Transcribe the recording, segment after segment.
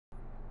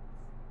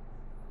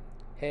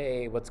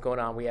Hey, what's going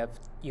on? We have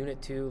Unit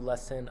 2,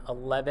 Lesson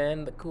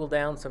 11, the cool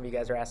down. Some of you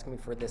guys are asking me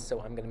for this, so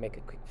I'm going to make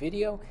a quick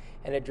video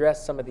and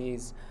address some of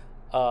these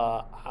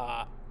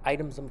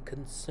items of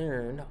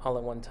concern all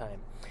at one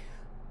time.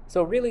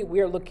 So really, we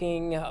are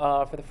looking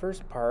for the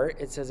first part.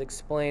 It says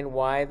explain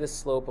why the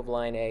slope of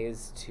line A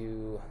is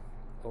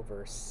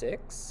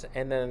 2/6.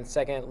 And then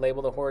second,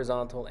 label the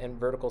horizontal and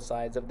vertical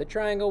sides of the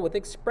triangle with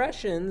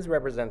expressions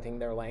representing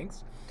their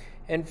lengths.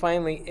 And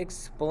finally,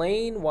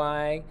 explain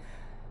why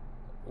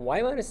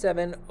y minus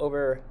 7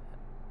 over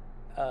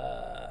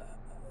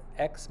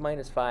x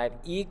minus 5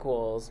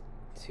 equals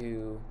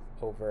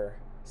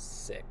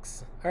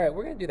 2/6. All right,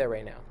 we're going to do that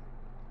right now.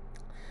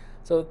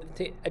 So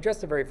to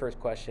address the very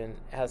first question,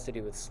 it has to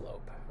do with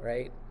slope,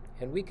 right?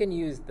 And we can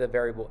use the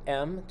variable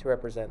m to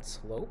represent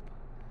slope.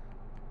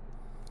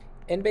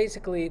 And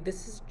basically,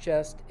 this is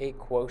just a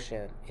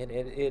quotient, and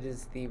it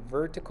is the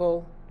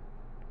vertical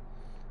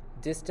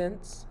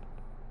distance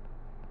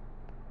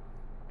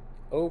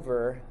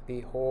over the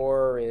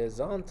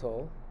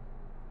horizontal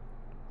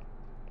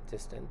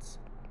distance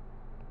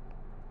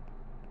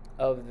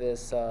of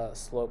this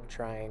slope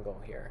triangle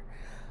here.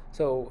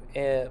 So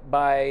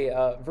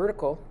by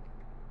vertical,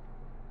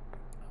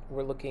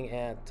 we're looking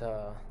at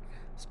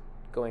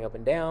going up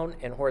and down,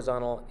 and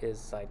horizontal is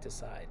side to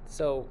side.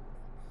 So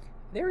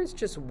there is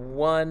just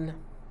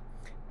one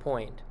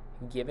point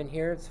given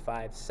here. It's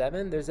 5,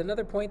 7. There's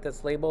another point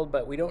that's labeled,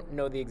 but we don't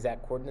know the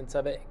exact coordinates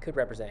of it. It could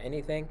represent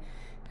anything,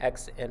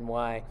 x and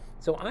y.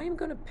 So I'm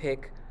going to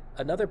pick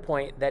another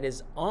point that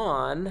is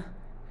on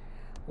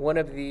one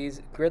of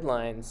these grid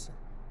lines.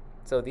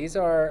 So these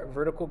are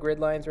vertical grid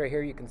lines right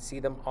here. You can see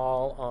them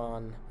all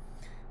on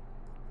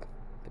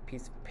the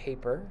piece of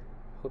paper.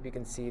 Hope you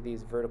can see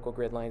these vertical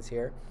grid lines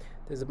here.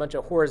 There's a bunch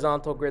of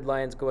horizontal grid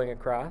lines going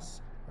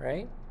across,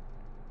 right?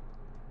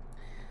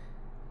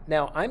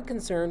 Now, I'm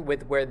concerned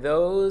with where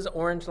those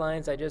orange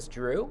lines I just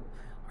drew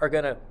are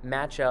going to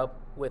match up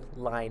with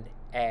line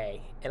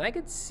A. And I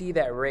could see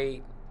that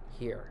right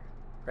here,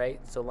 right?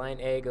 So line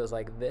A goes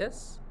like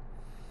this.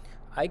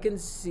 I can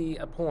see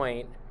a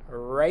point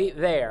right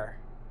there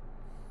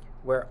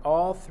where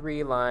all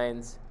three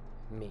lines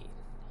meet,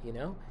 you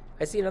know?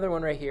 I see another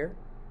one right here.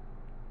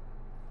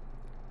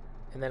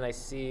 And then I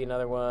see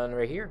another one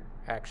right here,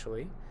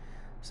 actually.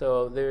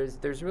 So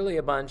there's really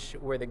a bunch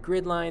where the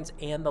grid lines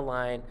and the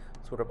line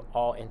sort of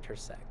all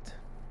intersect.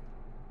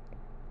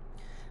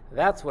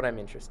 That's what I'm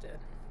interested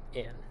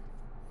in.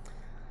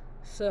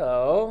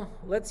 So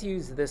let's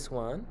use this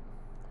one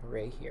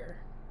right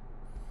here.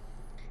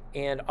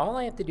 And all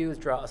I have to do is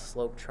draw a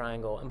slope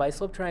triangle. And by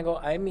slope triangle,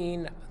 I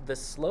mean the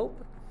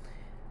slope,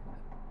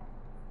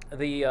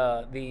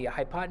 the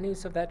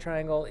hypotenuse of that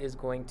triangle is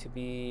going to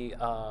be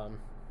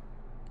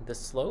the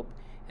slope.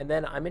 And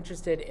then I'm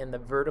interested in the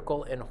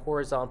vertical and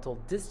horizontal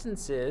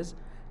distances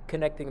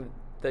connecting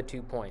the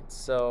 2 points.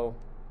 So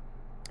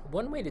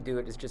one way to do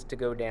it is just to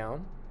go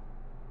down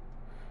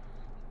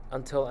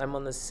until I'm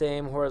on the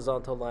same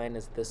horizontal line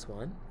as this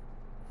one.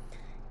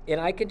 And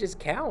I can just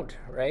count,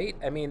 right?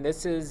 I mean,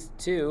 this is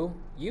 2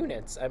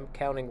 units. I'm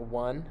counting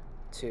 1,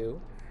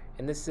 2.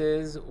 And this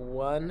is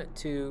 1,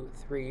 2,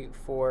 3,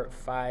 4,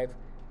 5,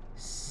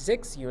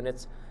 6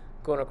 units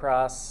going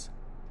across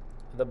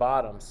the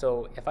bottom.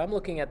 So if I'm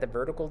looking at the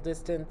vertical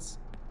distance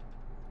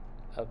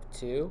of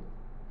 2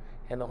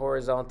 and the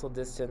horizontal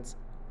distance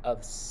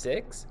of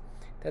 6,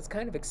 that's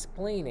kind of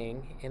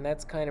explaining, and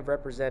that's kind of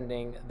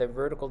representing the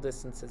vertical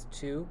distance as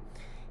 2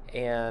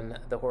 and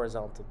the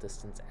horizontal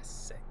distance as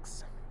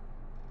 6.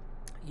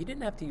 You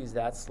didn't have to use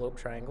that slope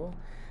triangle.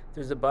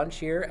 There's a bunch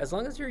here. As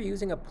long as you're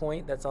using a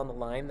point that's on the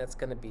line, that's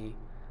going to be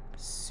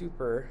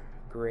super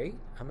great.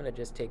 I'm going to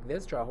just take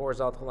this, draw a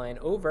horizontal line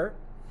over.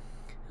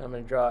 I'm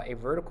going to draw a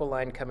vertical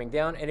line coming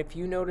down, and if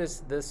you notice,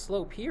 the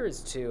slope here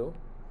is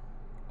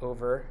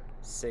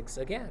 2/6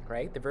 again,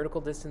 right? The vertical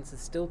distance is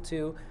still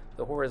 2,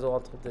 the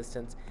horizontal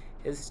distance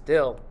is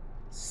still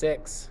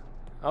 6.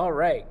 All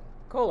right,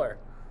 Kohler,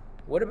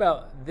 what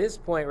about this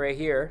point right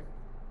here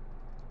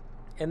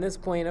and this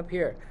point up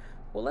here?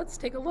 Well, let's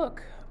take a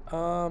look.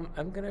 I'm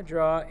going to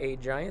draw a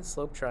giant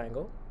slope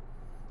triangle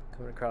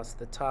coming across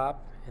the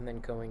top and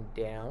then going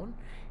down.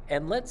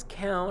 And let's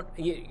count.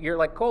 You're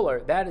like, Kohler,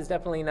 that is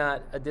definitely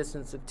not a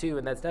distance of 2,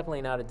 and that's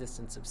definitely not a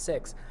distance of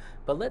 6.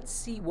 But let's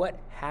see what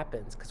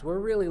happens, because we're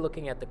really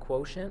looking at the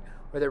quotient,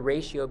 or the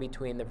ratio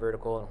between the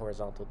vertical and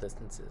horizontal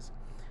distances.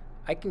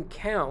 I can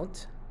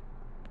count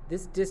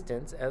this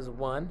distance as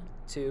 1,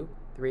 2,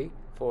 3,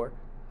 4,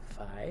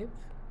 5,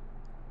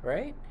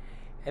 right?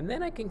 And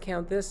then I can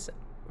count this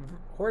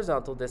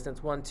horizontal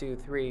distance 1, 2,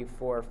 3,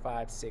 4,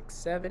 5, 6,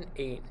 7,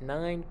 8,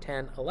 9,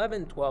 10,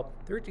 11, 12,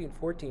 13,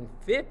 14,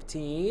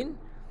 15.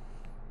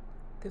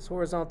 This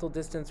horizontal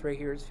distance right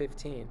here is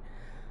 15.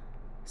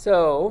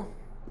 So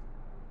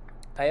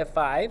I have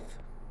 5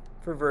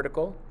 for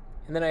vertical,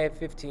 and then I have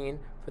 15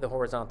 for the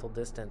horizontal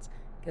distance.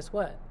 Guess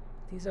what?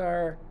 These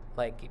are,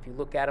 like, if you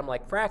look at them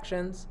like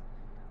fractions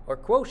or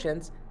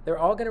quotients, they're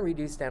all going to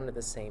reduce down to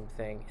the same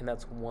thing, and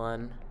that's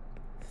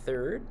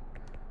 1/3,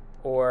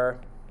 or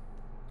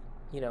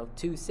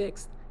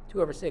 2/6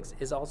 2 over 6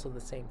 is also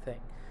the same thing.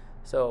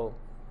 So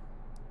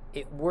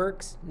it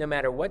works no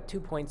matter what 2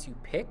 points you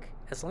pick.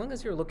 As long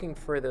as you're looking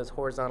for those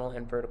horizontal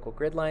and vertical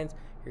grid lines,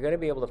 you're going to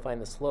be able to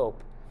find the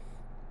slope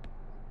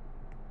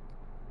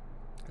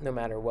no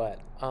matter what.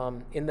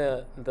 In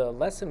the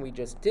lesson we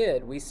just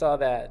did, we saw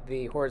that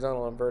the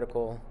horizontal and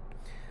vertical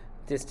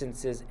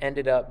distances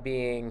ended up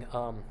being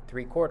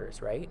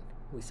 3/4, right?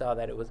 We saw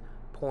that it was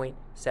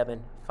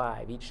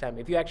 0.75 each time.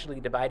 If you actually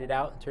divide it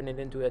out and turn it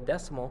into a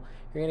decimal,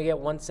 you're going to get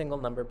one single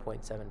number,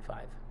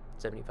 0.75,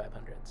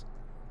 75/100.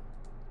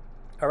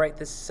 All right,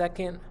 the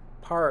second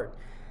part,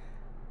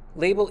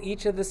 label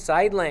each of the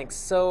side lengths.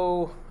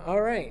 So,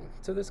 all right,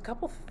 so there's a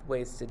couple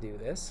ways to do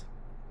this.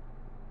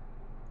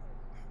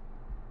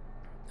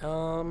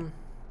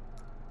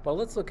 Well,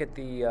 let's look at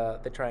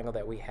the triangle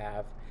that we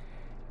have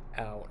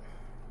out.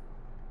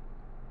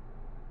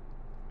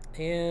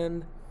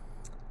 And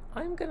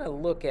I'm gonna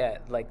look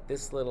at like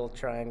this little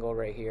triangle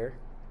right here.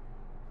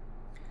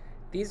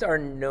 These are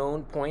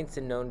known points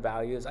and known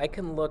values. I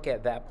can look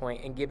at that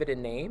point and give it a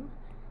name,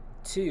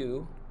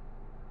 2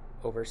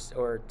 for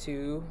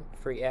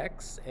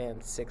x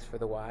and 6 for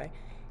the y.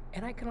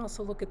 And I can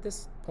also look at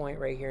this point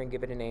right here and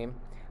give it a name,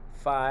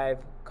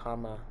 5,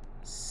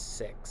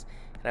 6.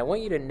 And I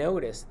want you to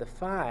notice the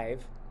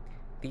 5,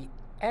 the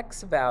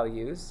x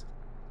values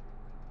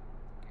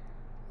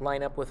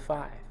line up with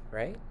 5,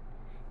 right?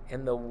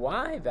 And the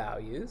y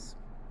values,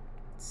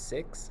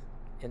 6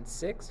 and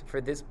 6,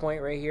 for this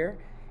point right here,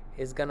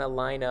 is going to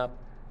line up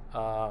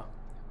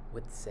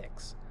with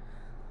 6.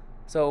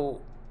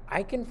 So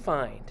I can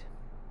find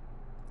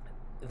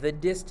the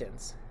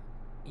distance.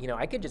 You know,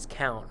 I could just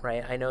count,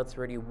 right? I know it's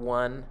already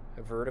 1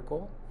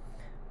 vertical,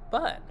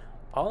 but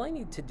all I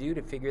need to do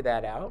to figure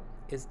that out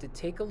is to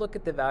take a look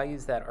at the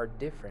values that are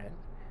different,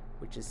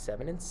 which is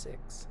 7 and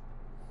 6,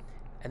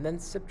 and then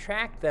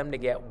subtract them to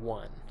get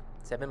 1.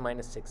 7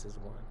 minus 6 is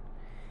 1.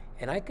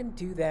 And I can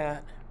do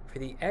that for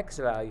the x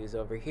values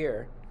over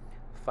here,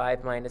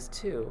 5 minus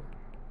 2,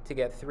 to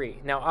get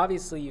 3. Now,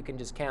 obviously, you can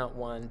just count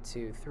 1,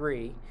 2,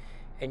 3,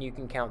 and you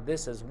can count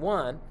this as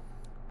 1,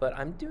 but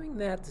I'm doing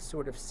that to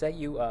sort of set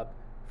you up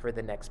for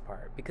the next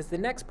part. Because the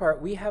next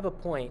part, we have a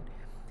point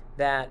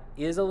that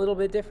is a little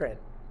bit different.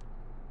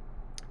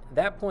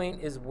 That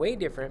point is way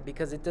different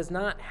because it does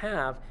not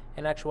have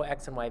an actual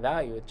x and y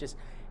value. It's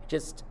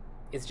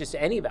just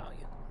any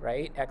value,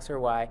 right? X or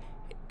y.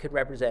 It could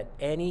represent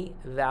any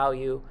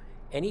value,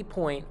 any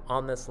point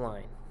on this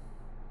line.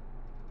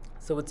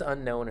 So it's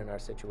unknown in our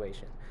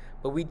situation.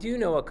 But we do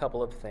know a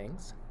couple of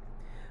things.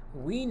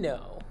 We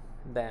know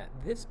that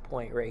this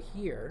point right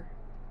here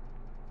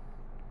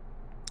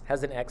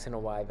has an x and a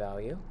y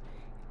value.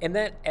 And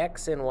that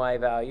x and y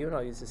value, and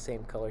I'll use the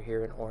same color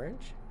here in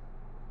orange,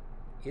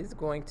 is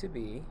going to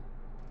be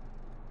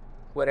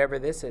whatever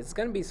this is. It's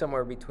going to be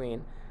somewhere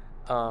between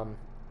 9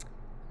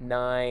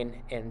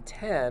 and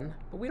 10,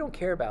 but we don't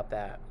care about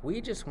that. We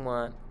just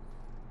want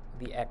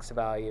the x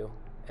value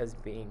as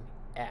being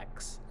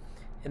x.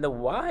 And the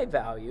y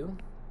value,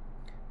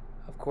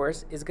 of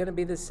course, is going to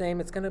be the same.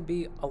 It's going to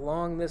be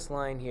along this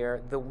line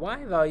here. The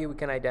y value we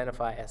can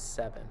identify as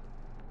 7.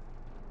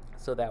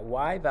 So that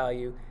y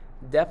value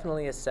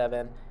definitely is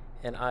 7,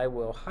 and I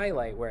will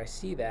highlight where I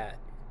see that,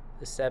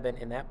 the 7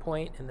 in that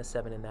point and the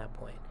 7 in that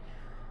point.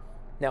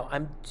 Now,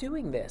 I'm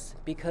doing this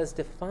because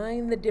to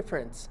find the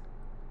difference,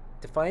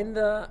 to find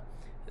the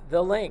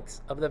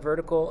lengths of the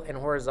vertical and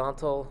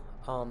horizontal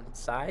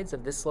sides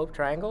of this slope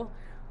triangle,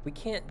 we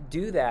can't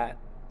do that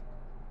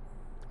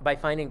by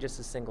finding just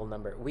a single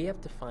number. We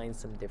have to find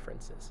some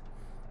differences.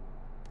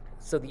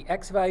 So the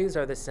x values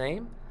are the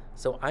same,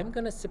 so I'm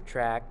going to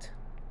subtract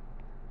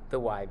the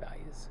y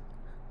values,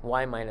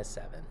 y minus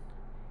 7.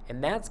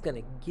 And that's going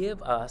to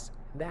give us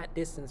that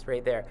distance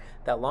right there.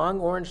 That long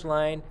orange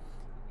line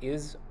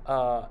is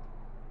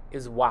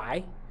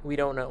y. We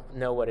don't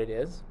know what it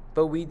is,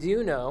 but we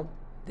do know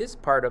this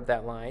part of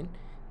that line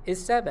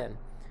is 7.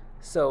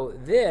 So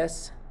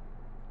this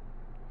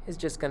is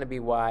just going to be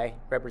y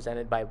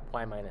represented by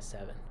y minus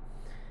 7.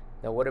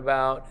 Now what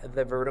about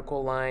the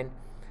vertical line?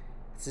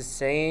 It's the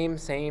same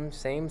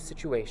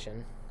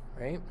situation,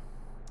 right?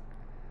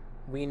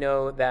 We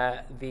know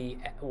that the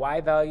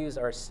y values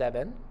are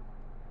 7.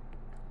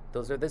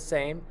 Those are the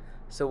same.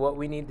 So what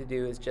we need to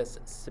do is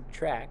just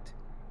subtract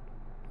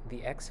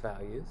the x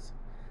values.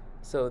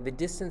 So the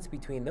distance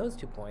between those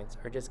 2 points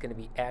are just going to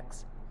be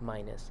x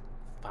minus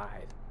 5.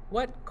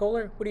 What,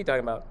 Kohler? What are you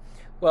talking about?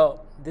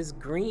 Well, this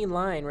green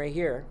line right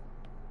here,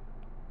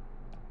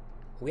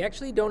 we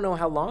actually don't know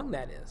how long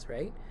that is,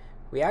 right?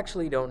 We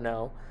actually don't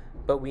know,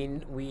 but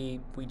we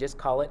just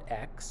call it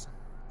x.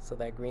 So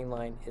that green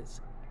line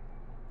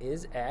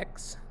is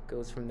x,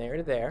 goes from there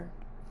to there.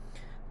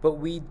 But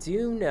we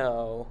do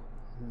know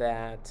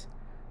that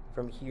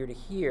from here to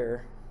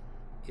here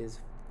is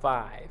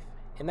 5.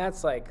 And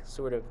that's like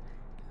sort of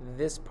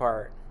this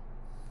part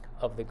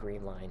of the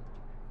green line.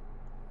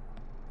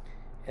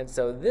 And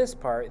so this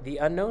part, the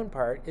unknown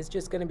part, is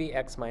just going to be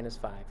x minus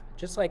 5.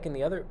 Just like in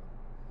the other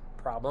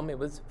problem, it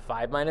was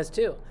 5 minus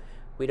 2.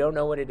 We don't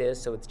know what it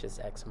is, so it's just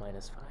x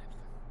minus 5.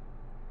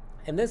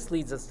 And this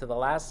leads us to the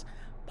last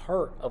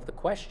part of the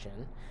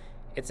question.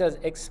 It says,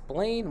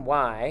 explain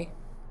why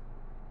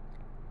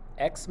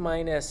x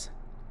minus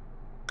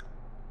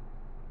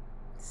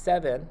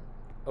 7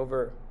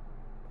 over,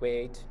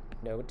 wait,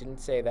 no, it didn't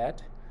say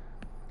that.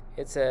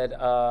 It said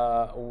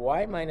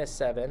y minus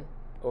 7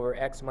 over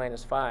x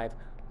minus 5.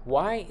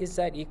 Why is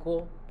that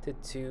equal to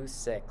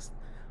 2/6?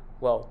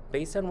 Well,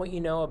 based on what you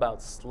know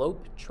about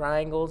slope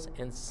triangles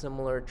and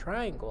similar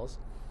triangles,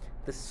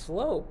 the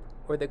slope,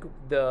 or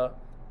the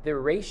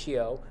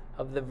ratio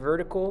of the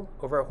vertical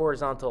over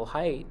horizontal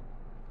height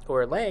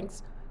or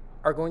lengths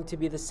are going to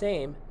be the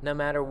same no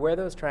matter where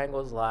those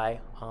triangles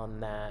lie on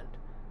that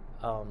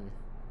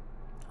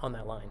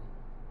line.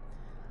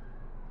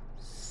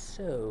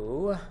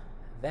 So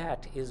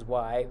that is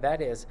why,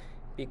 that is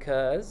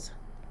because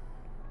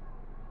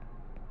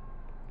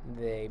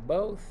they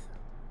both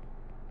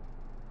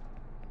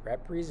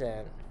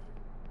represent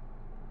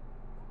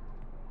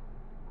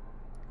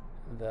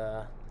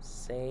the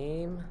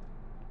same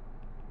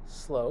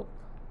slope,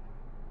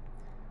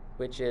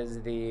 which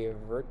is the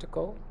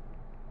vertical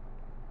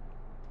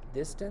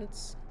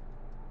distance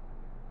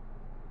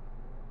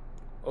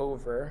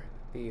over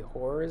the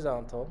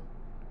horizontal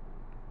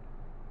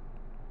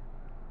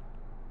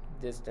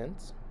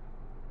distance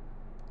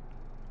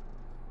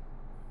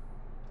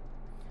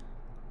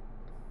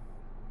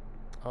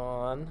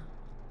on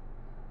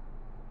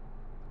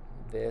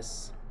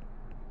this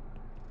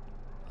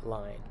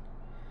line.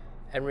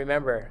 And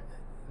remember,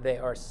 they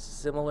are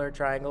similar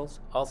triangles.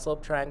 All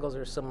slope triangles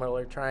are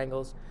similar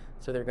triangles,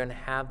 so they're going to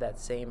have that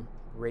same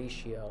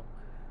ratio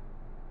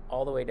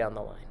all the way down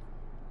the line.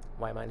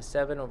 Y minus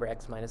 7 over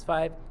x minus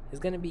 5 is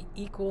going to be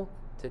equal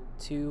to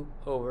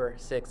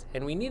 2/6.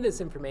 And we need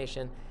this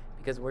information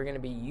because we're going to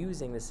be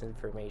using this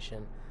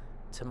information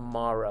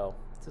tomorrow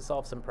to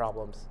solve some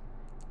problems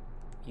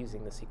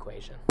using this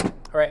equation. All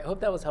right, I hope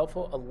that was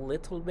helpful a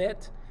little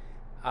bit.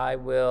 I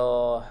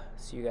will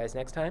see you guys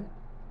next time,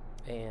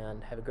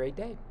 and have a great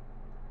day.